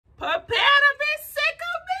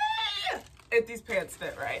these pants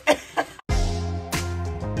fit right.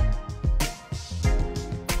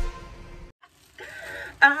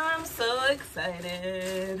 I'm so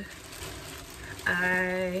excited.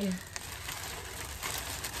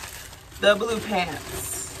 The blue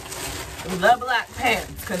pants, the black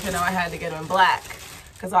pants, because you know I had to get them in black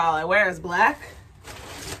because all I wear is black.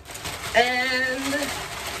 And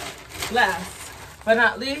last but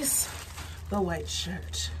not least, the white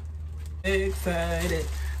shirt. Excited.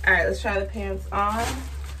 All right, let's try the pants on.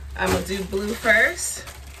 I'm gonna do blue first.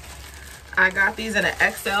 I got these in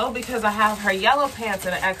an XL because I have her yellow pants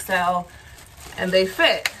in an XL and they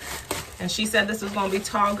fit. And she said this was gonna be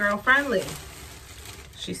tall girl friendly.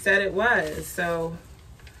 She said it was, so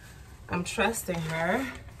I'm trusting her.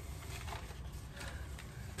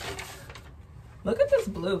 Look at this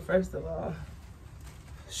blue, first of all.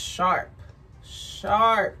 Sharp,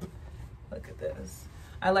 sharp. Look at this.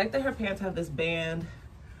 I like that her pants have this band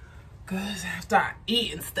because after I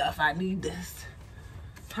eat and stuff, I need this.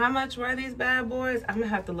 How much were these bad boys? I'm gonna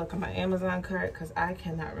have to look at my Amazon cart because I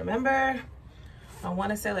cannot remember. I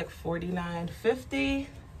wanna say like $49.50.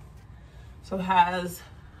 So it has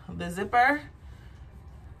the zipper,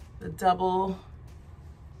 the double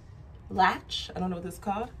latch. I don't know what this is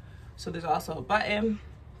called. So there's also a button.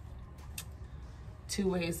 2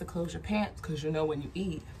 ways to close your pants because you know when you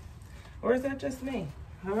eat. Or is that just me?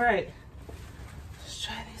 All right, let's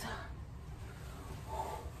try these on.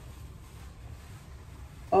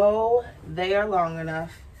 Oh, they are long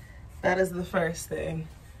enough. That is the first thing.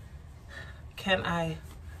 Can I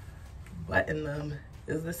button them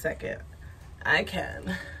is the second. I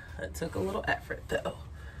can. It took a little effort though.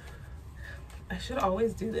 I should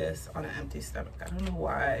always do this on an empty stomach. I don't know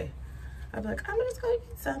why. I'd be like, I'm just gonna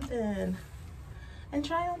eat something and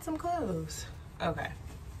try on some clothes. Okay,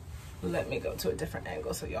 let me go to a different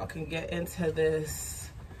angle so y'all can get into this.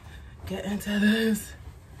 Get into this.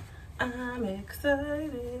 I'm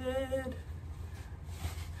excited.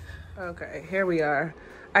 Okay, here we are.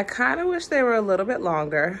 I kind of wish they were a little bit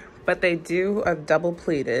longer, but they do a double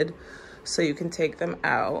pleated, so you can take them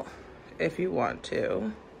out if you want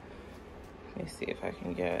to. Let me see if I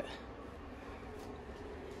can get,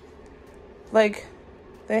 like,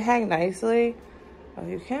 they hang nicely. Oh,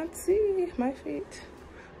 you can't see my feet.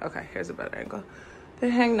 Okay, here's a better angle. They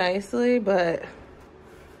hang nicely, but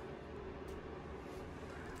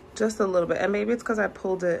just a little bit. And maybe it's because I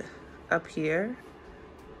pulled it up here.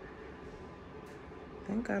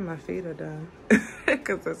 Thank God my feet are done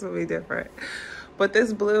because this will be different. But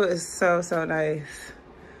this blue is so, so nice.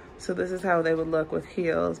 So this is how they would look with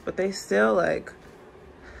heels, but they still like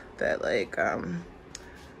that, like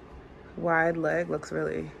wide leg looks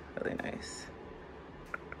really, really nice.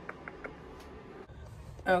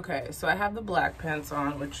 Okay, so I have the black pants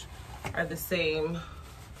on, which are the same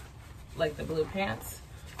like the blue pants.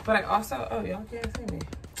 But I also, oh, y'all can't see me.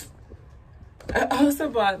 I also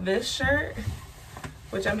bought this shirt,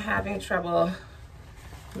 which I'm having trouble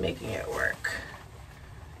making it work.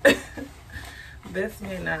 This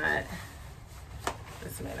may not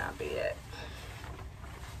be it.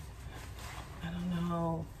 I don't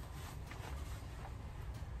know.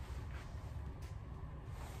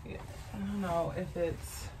 Yeah, I don't know if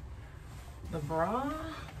it's the bra.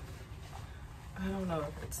 I don't know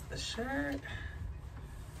if it's the shirt.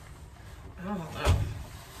 I don't know. I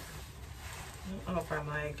don't know if I'm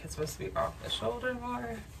like, it's supposed to be off the shoulder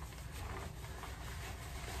more.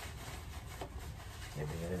 Maybe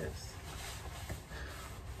it is.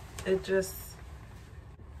 It just,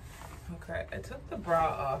 okay, I took the bra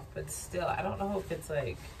off, but still, I don't know if it's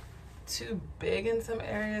like too big in some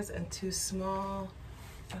areas and too small.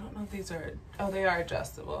 I don't know if these are, oh, they are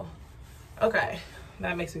adjustable. Okay,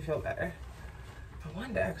 that makes me feel better. I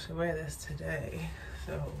wanted to actually wear this today,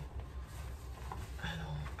 so I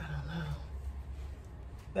don't know.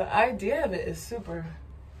 The idea of it is super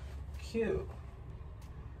cute.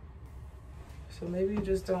 So maybe you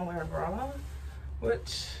just don't wear a bra,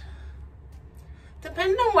 which,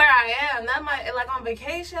 depending on where I am, that might, like on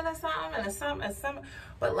vacation or something, and it's something,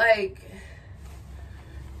 but like,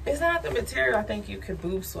 it's not the material I think you could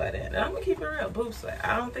boob sweat in. And I'm gonna keep it real, boob sweat.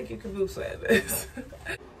 I don't think you could boob sweat in this.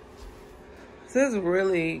 This is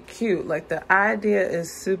really cute. Like the idea is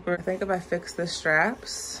super. I think if I fix the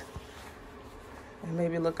straps and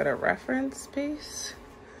maybe look at a reference piece.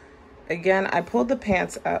 Again, I pulled the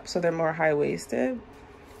pants up so they're more high-waisted,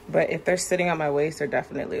 but if they're sitting on my waist, they're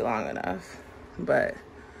definitely long enough. But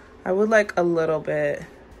I would like a little bit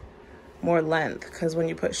more length because when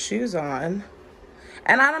you put shoes on,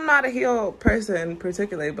 and I'm not a heel person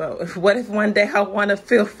particularly, but what if one day I want to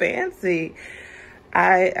feel fancy?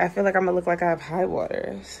 I feel like I'm gonna look like I have high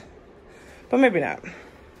waters. but maybe not.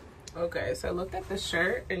 Okay, so I looked at the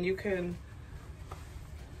shirt, and you can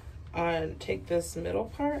take this middle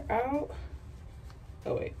part out.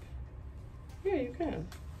 Oh wait, yeah, you can.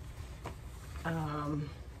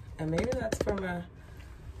 And maybe that's for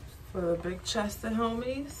the big chested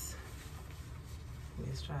homies.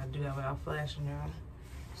 Let's try to do that without flashing y'all.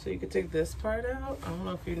 So you could take this part out. I don't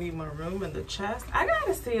know if you need more room in the chest. I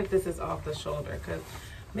gotta see if this is off the shoulder, because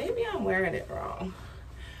maybe I'm wearing it wrong.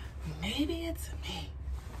 Maybe it's me.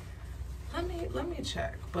 Let me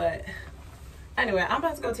check. But anyway, I'm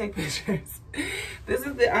about to go take pictures. This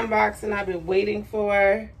is the unboxing I've been waiting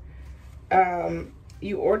for.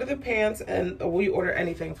 You order the pants, and we order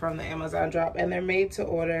anything from the Amazon drop, and they're made to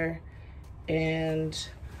order, and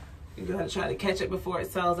you gotta try to catch it before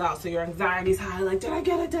it sells out, so your anxiety's high, like, did I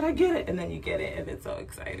get it, did I get it? And then you get it, and it's so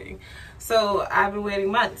exciting. So I've been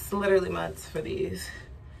waiting months, literally months, for these.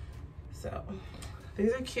 So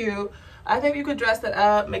these are cute. I think you could dress it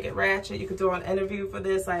up, make it ratchet. You could do an interview for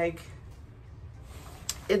this. Like,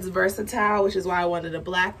 it's versatile, which is why I wanted a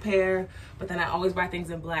black pair, but then I always buy things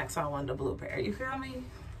in black, so I wanted a blue pair. You feel me?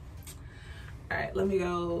 All right, let me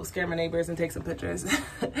go scare my neighbors and take some pictures.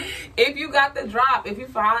 If you got the drop, if you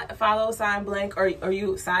follow Signed Blank, or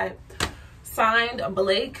you signed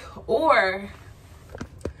Blake, or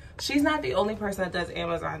she's not the only person that does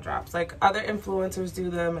Amazon drops. Like, other influencers do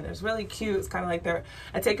them, and it's really cute. It's kind of like they're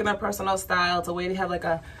taking their personal style. It's a way to have like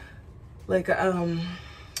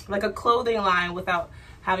a clothing line without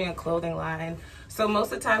having a clothing line. So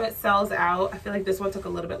most of the time it sells out. I feel like this one took a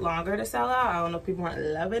little bit longer to sell out. I don't know if people weren't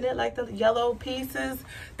loving it, like the yellow pieces.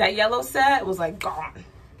 That yellow set was like gone.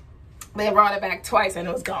 They brought it back twice and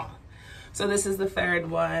it was gone. So this is the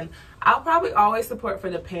third one. I'll probably always support for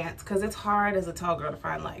the pants, because it's hard as a tall girl to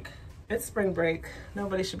find, like, it's spring break.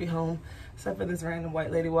 Nobody should be home except for this random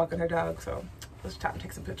white lady walking her dog. So let's try and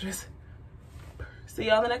take some pictures. See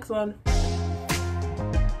you on the next one.